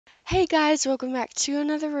Hey guys, welcome back to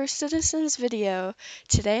another RoCitizens video.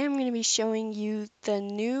 Today I'm going to be showing you the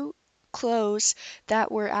new clothes that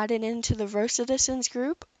were added into the RoCitizens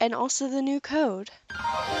group and also the new code.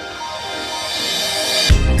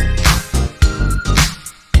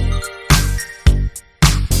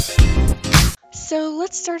 So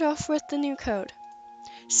let's start off with the new code.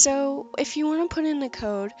 So if you want to put in the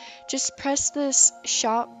code, just press this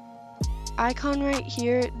shop icon right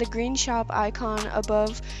here, the green shop icon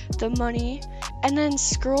above the money, and then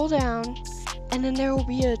scroll down, and then there will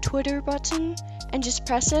be a Twitter button, and just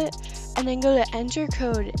press it, and then go to enter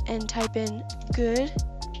code and type in good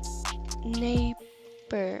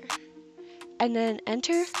neighbor, and then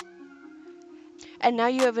enter. And now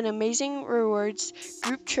you have an amazing rewards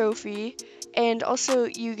group trophy, and also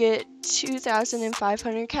you get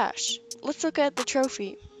 2,500 cash. Let's look at the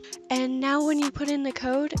trophy. And now when you put in the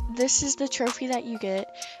code, this is the trophy that you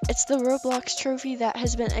get. It's the Roblox trophy that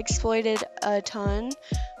has been exploited a ton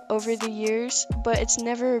over the years, but it's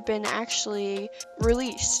never been actually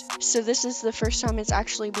released. So this is the first time it's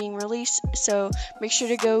actually being released. So make sure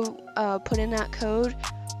to go put in that code.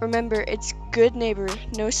 Remember, it's good neighbor,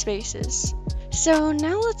 no spaces. So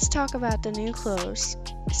now let's talk about the new clothes.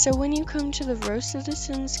 So when you come to the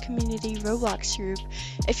RoCitizens Community Roblox Group,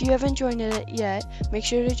 if you haven't joined it yet, make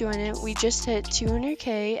sure to join it. We just hit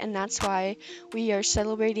 200k, and that's why we are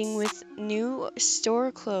celebrating with new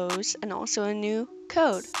store clothes and also a new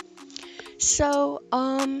code. So,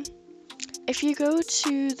 if you go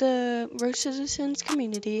to the RoCitizens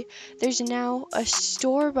community, there's now a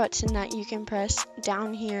store button that you can press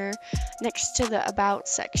down here next to the About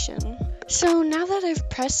section. So now that I've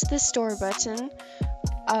pressed the store button,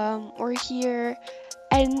 we're here,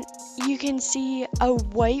 and you can see a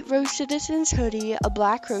white RoCitizens hoodie, a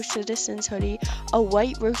black RoCitizens hoodie, a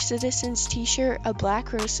white RoCitizens t-shirt, a black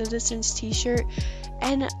RoCitizens t-shirt,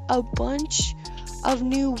 and a bunch of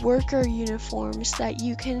new worker uniforms that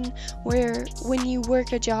you can wear when you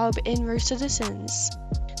work a job in RoCitizens.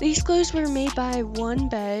 These clothes were made by One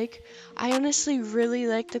Bag. I honestly really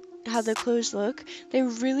like how the clothes look. They're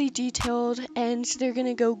really detailed and they're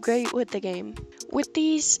gonna go great with the game. With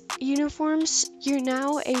these uniforms, you're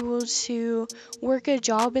now able to work a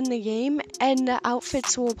job in the game and the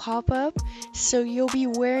outfits will pop up. So you'll be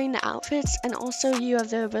wearing the outfits, and also you have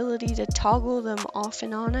the ability to toggle them off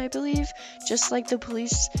and on, I believe, just like the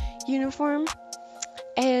police uniform.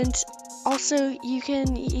 And also, you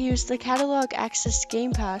can use the Catalog Access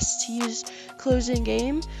Game Pass to use clothes in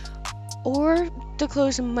game, or the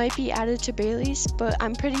clothes might be added to Bailey's, but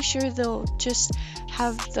I'm pretty sure they'll just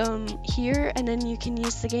have them here, and then you can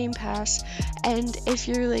use the Game Pass. And if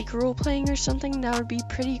you're like role playing or something, that would be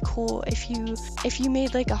pretty cool if you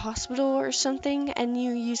made like a hospital or something and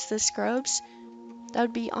you use the scrubs. That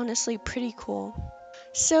would be honestly pretty cool.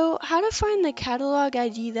 So how to find the catalog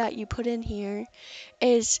ID that you put in here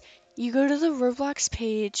is you go to the Roblox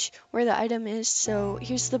page where the item is. So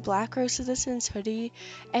here's the black RoCitizens hoodie,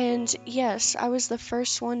 and yes, I was the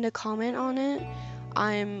first one to comment on it.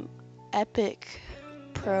 I'm Epic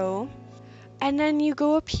Pro. And then you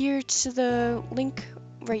go up here to the link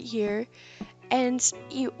right here, and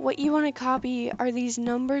what you want to copy are these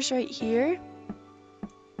numbers right here.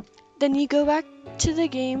 Then you go back to the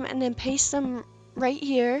game and then paste them right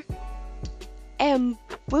here, and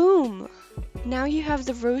boom! Now you have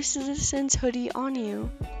the RoCitizens hoodie on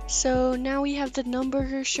you. So now we have the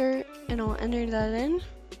Numburger shirt, and I'll enter that in.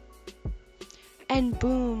 And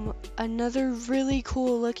boom, another really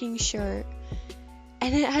cool looking shirt.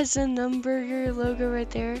 And it has the Numburger logo right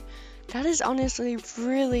there. That is honestly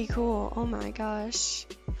really cool. Oh my gosh.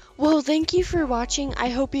 Well, thank you for watching. I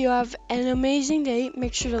hope you have an amazing day.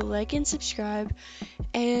 Make sure to like and subscribe.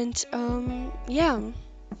 And yeah.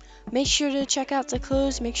 Make sure to check out the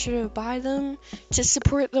clothes, make sure to buy them to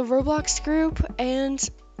support the Roblox group, and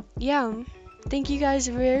yeah, thank you guys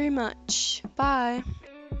very much. Bye.